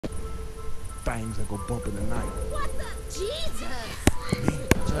things that go bump in the night. What the? Jesus!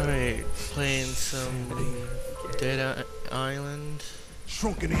 Alright, playing some Dead Island.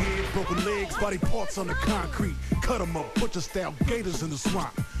 Shrunken head, broken legs, body parts on the concrete. Cut 'em up, butcher style gators in the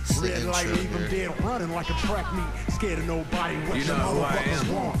swamp. Red light, leave him dead running like a track meet. Scared of nobody. You know who I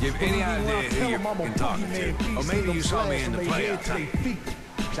am? Give any idea who you're fucking talking to. Or maybe you saw me in the playoffs.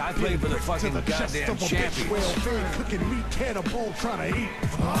 I played for the fucking goddamn champions. Cooking meat, cannibal trying to eat.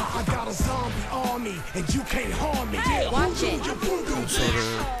 I got a zombie army, and you can't harm me. Hey, watch it. Some sort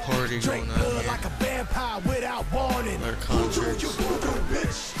of party going on here. Like a vampire without warning. Or concerts.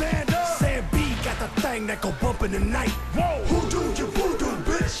 Stand up. Sam B got the thing that go bump in the night. Whoa. Who do you voodoo,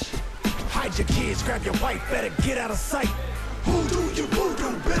 bitch? Hide your kids, grab your wife, better get out of sight. Who do you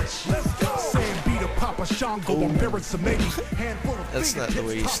voodoo, bitch? Let's go. Sam B to Papa Shango, I'm buried some ladies. Handful of That's not the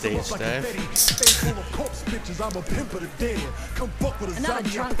way you stage dive. Full of corpse bitches, I'm a pimp of the dead. Come fuck with a Another zombie,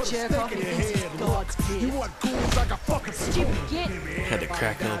 I drunk put a jerk stick off in your against head. God's kid. You want ghouls, I got fucking Stupid git. Had to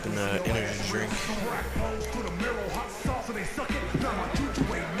crack open the energy drink.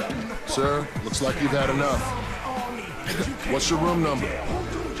 Sir, looks like you've had enough. What's your room number?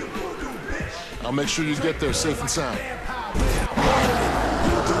 I'll make sure you get there safe and sound.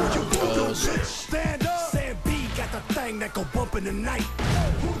 Stand up. Sam B got the thing that go bump in the night.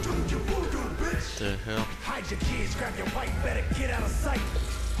 The hell? Hide your kids, grab your wife, better get out of sight.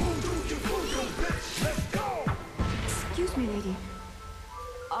 Let's go. Excuse me, lady.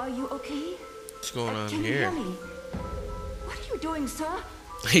 Are you okay? What's going on Can you here? hear me? What are you doing, sir?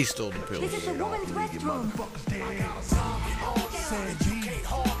 He stole the pills. This is the woman's restroom.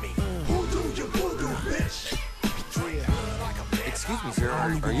 Excuse me, sir.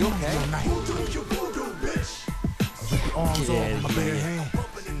 Are you okay? Arms Get over outta my here. bare hand.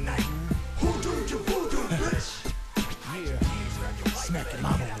 Smack your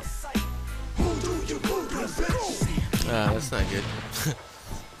mama with it. Ah, that's not good.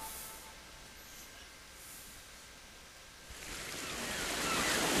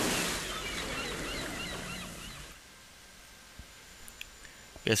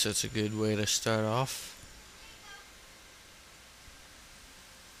 Guess that's a good way to start off.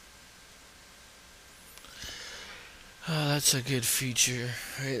 Ah, that's a good feature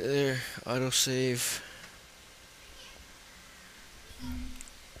right there. Autosave.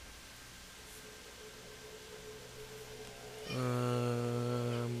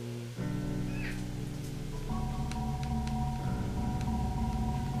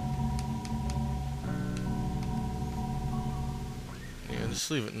 Yeah,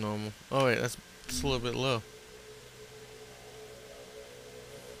 just leave it normal. Oh wait, that's a little bit low.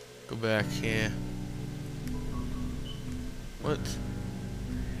 Go back, yeah. What?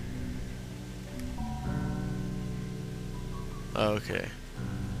 Oh, okay.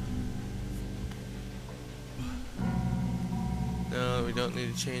 No, we don't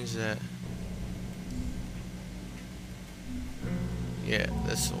need to change that. Yeah,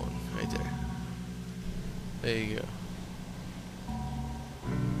 that's the one right there. There you go.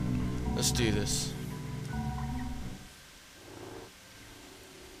 Let's do this.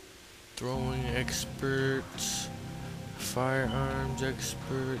 Throwing expert, firearms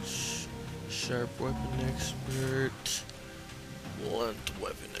expert, sharp weapon expert, blunt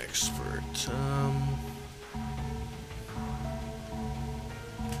weapon expert.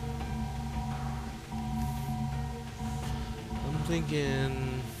 I'm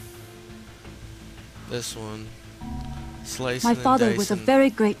thinking this one. Slicing My and father was a dicing. very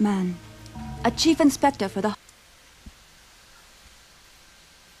great man. A chief inspector for the...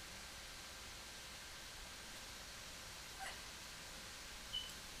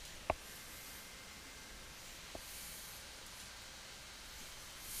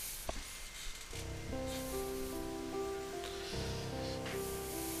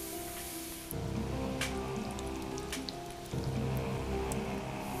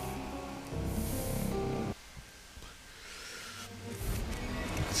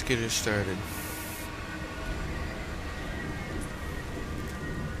 Let's get it started.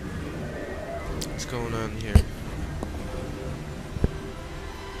 What's going on here?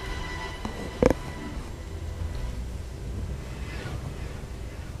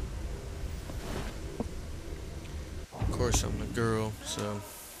 Of course, I'm the girl, so.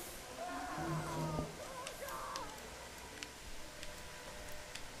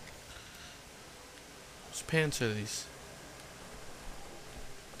 Whose pants are these?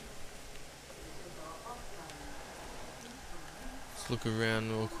 Let's look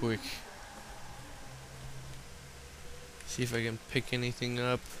around real quick. See if I can pick anything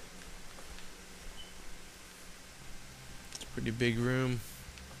up. It's a pretty big room.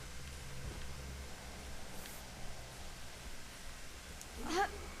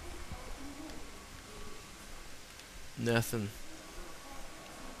 Nothing.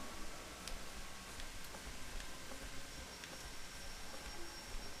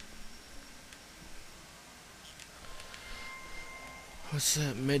 What's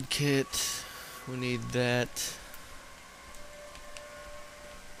that? Med kit. We need that.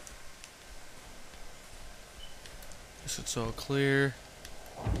 Guess it's all clear.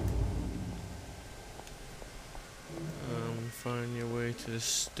 Find your way to the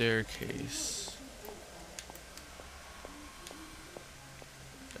staircase.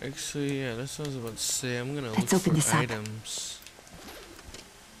 Actually, yeah, that's what I was about to say. I'm gonna Let's look open this for up. items.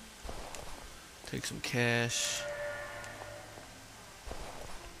 Take some cash.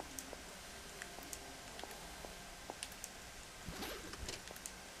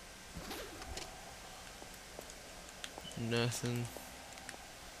 Nothing.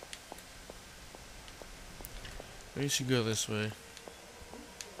 Maybe you should go this way.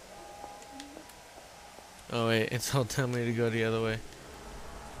 Oh wait, it's all telling me to go the other way.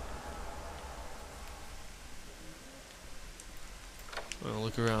 I'll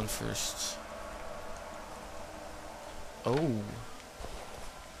look around first. Oh.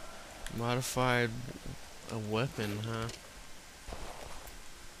 Modified a weapon, huh?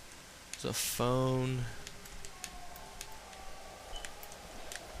 It's a phone.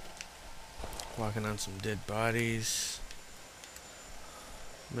 Walking on some dead bodies.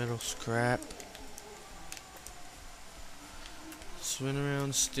 Metal scrap. Swing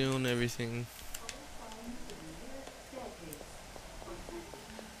around stealing everything.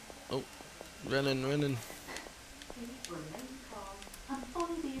 Oh, running. Please remain calm and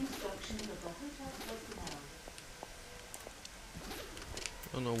follow the instructions of the hotel personnel.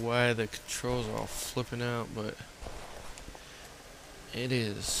 I don't know why the controls are all flipping out, but it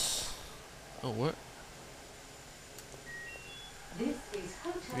is. Oh, what? This is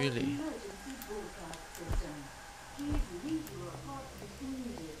hotel Really? emergency broadcast system. Please leave your apartment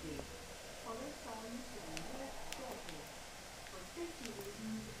immediately. Follow signs to the nearest staircase. For safety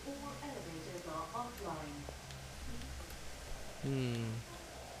reasons, all elevators are offline.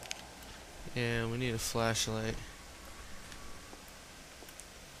 Yeah, we need a flashlight.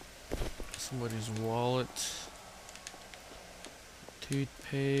 Somebody's wallet.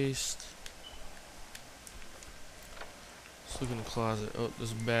 Toothpaste. Let's look in the closet. Oh,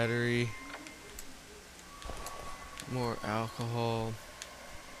 there's a battery. More alcohol.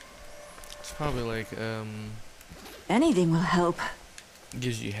 It's probably like, Anything will help.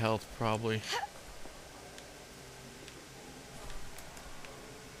 gives you health, probably.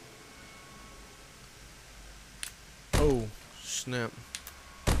 Oh, snap.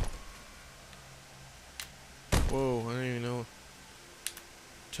 Whoa, I don't even know.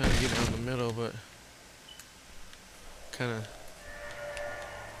 Trying to get down the middle, but kind of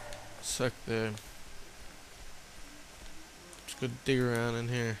sucked there. Let's go dig around in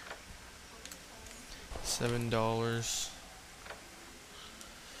here. $7.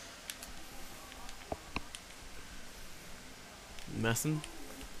 Nothing.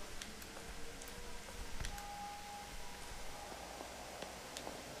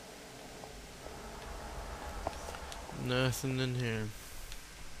 Nothing in here.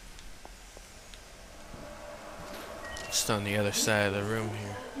 Just on the other side of the room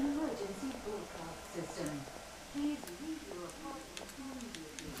here. Emergency broadcast system. Please leave your apartment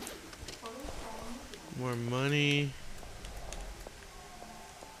immediately. Follow signs to the More money.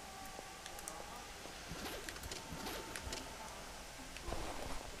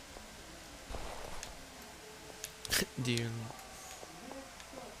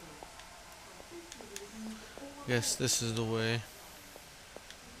 Guess this is the way.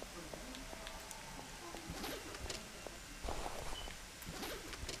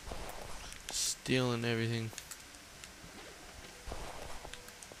 Stealing everything.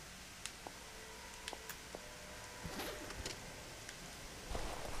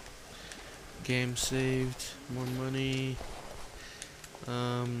 Game saved. More money.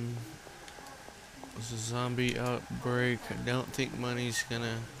 There's a zombie outbreak. I don't think money's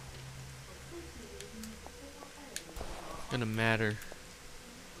gonna matter.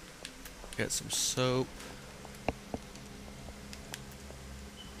 Got some soap.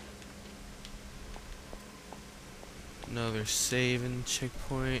 Another saving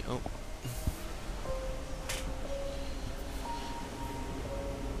checkpoint. Oh.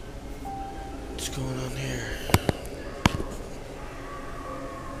 What's going on here?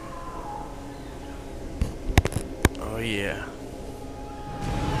 Oh yeah.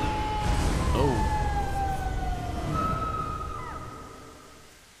 Oh.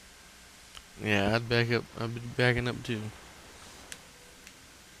 Yeah, I'd back up. I'd be backing up too.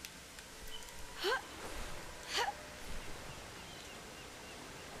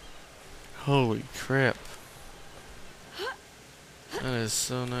 Holy crap. That is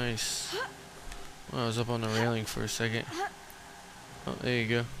so nice. Well, I was up on the railing for a second. Oh, there you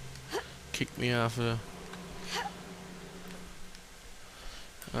go. Kicked me off of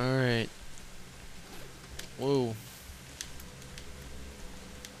the... Alright. Whoa.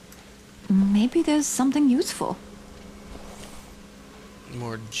 Maybe there's something useful.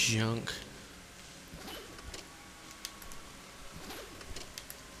 More junk.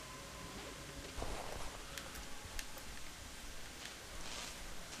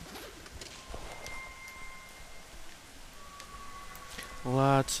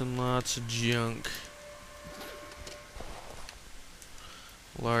 Lots and lots of junk.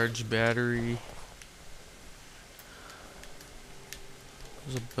 Large battery.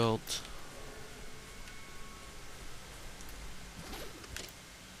 There's a belt.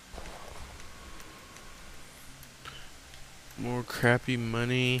 More crappy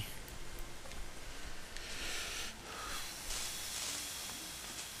money.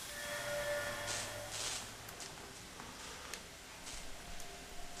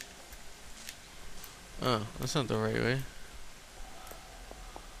 Oh, that's not the right way.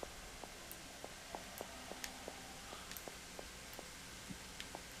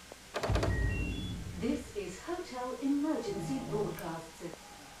 This is Hotel Emergency Broadcast System.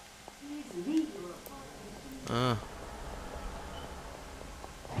 Please leave your apartment. Ah.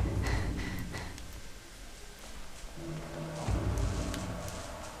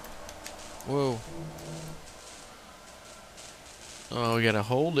 Whoa. Oh, we gotta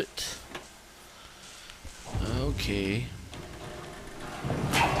hold it. Okay.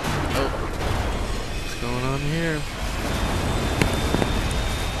 Oh. What's going on here?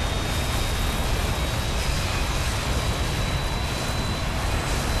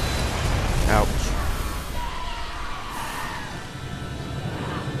 Ouch.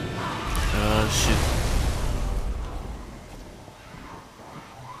 Shit.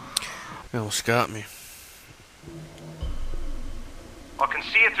 That almost got me. I can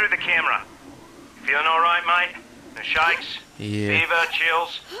see it through the camera. Feeling alright, mate? No shakes? Yeah. Fever,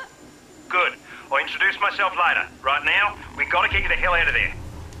 chills? Good. I'll introduce myself later. Right now, we gotta get you the hell out of there.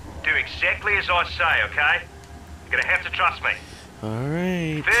 Do exactly as I say, okay? You're gonna have to trust me.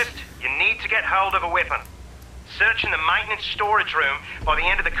 Alright. First, you need to get hold of a weapon. Search in the maintenance storage room by the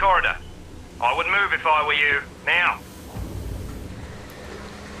end of the corridor. I would move if I were you. Now.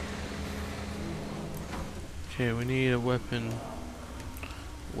 Okay, we need a weapon.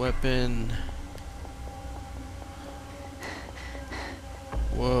 Weapon.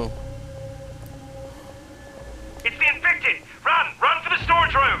 Whoa. It's the infected! Run! Run for the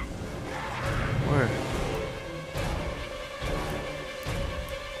storage room! Where?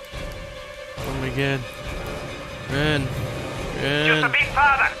 Oh my god. Run. Just a Run. bit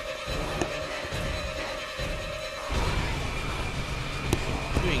farther!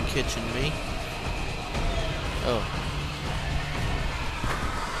 You ain't catching me. Oh.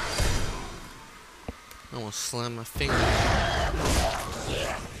 I almost slammed my finger.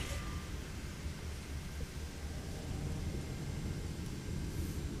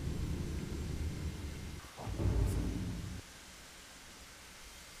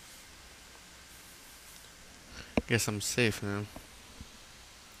 Guess I'm safe now.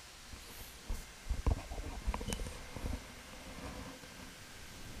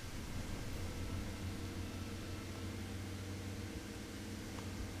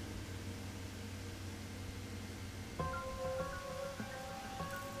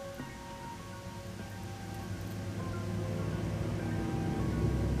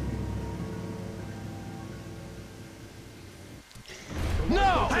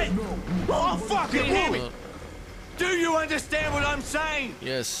 No! Hey! Oh, fuck it! Hear me! Well, Do you understand what I'm saying?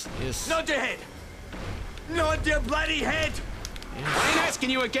 yes, yes. Nod your head! Nod your bloody head! I ain't asking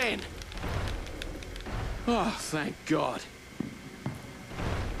you again! Oh, thank God.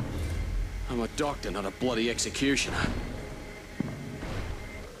 I'm a doctor, not a bloody executioner.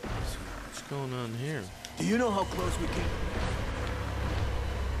 What's going on here? Do you know how close we came?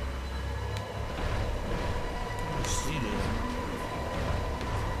 I see this.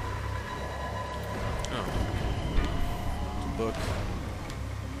 Oh. The book.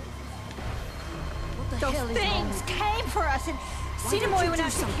 What the Those hell is wrong things with you? came for us and Cinemoy went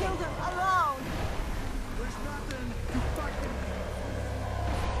out to kill them alone.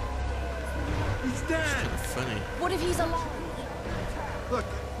 He's dead. Kinda funny. What if he's alive? Look,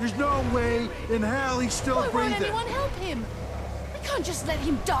 there's no way in hell he's still Why won't breathing. anyone help him? We can't just let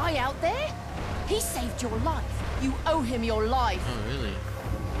him die out there. He saved your life. You owe him your life. Oh, really?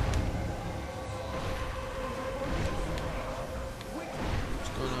 What's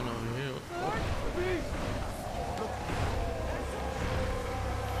going on over here?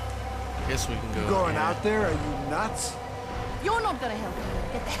 Guess we can go. Going here. out there? Are you nuts? You're not gonna help him.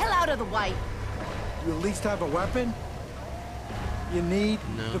 Get the hell out of the way. You at least have a weapon? You need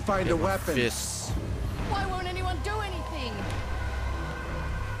No, to find get a my weapon. Fists. Why won't anyone do anything?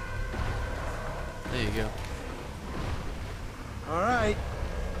 There you go. All right.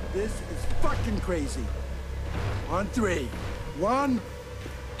 This is fucking crazy. On 3. 1,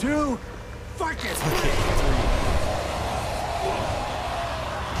 2, fuck it!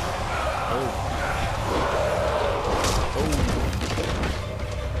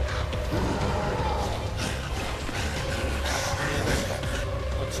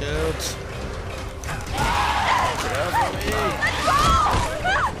 Watch out. Get out from me.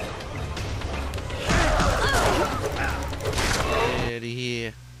 Get out of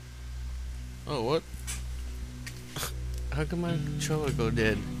here. Oh, what? How come my controller go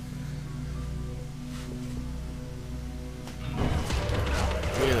dead?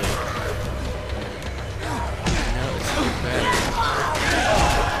 Really? Now it's so bad.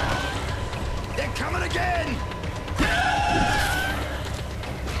 They're coming again!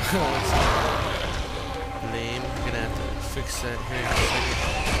 Lame. I'm gonna have to fix that here in a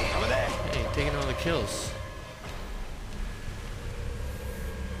second. Over there. Hey, taking all the kills.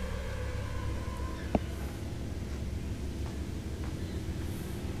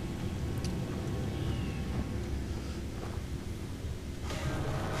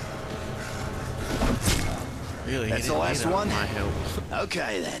 Really? That's the last one? My help.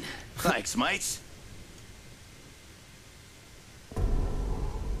 Okay then. Thanks, mates.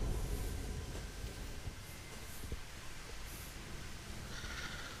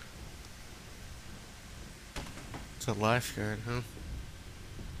 It's a lifeguard, huh?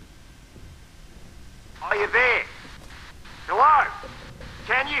 Are you there? Hello?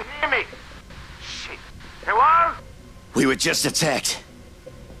 Can you hear me? Shit. Hello? We were just attacked.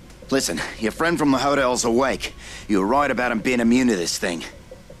 Listen, your friend from the hotel's awake. You were right about him being immune to this thing.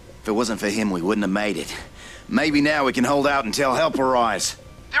 If it wasn't for him, we wouldn't have made it. Maybe now we can hold out until help arrives.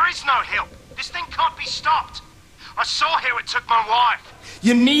 There is no help. This thing can't be stopped. I saw how it took my wife.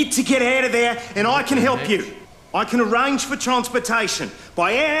 You need to get out of there, and I can help you. I can arrange for transportation.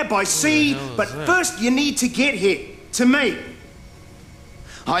 By air, by sea, but first you need to get here. To me.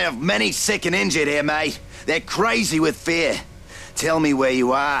 I have many sick and injured here, mate. They're crazy with fear. Tell me where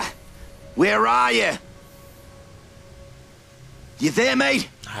you are. Where are you? You there, mate?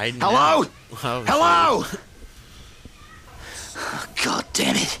 Hello? Oh, Hello? Oh, God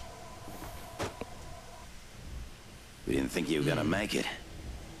damn it. We didn't think you were gonna make it.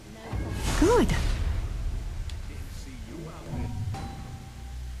 Good.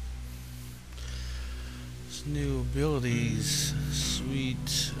 New abilities.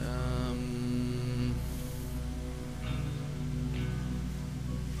 Sweet.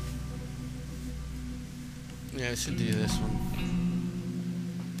 Yeah, I should do this one.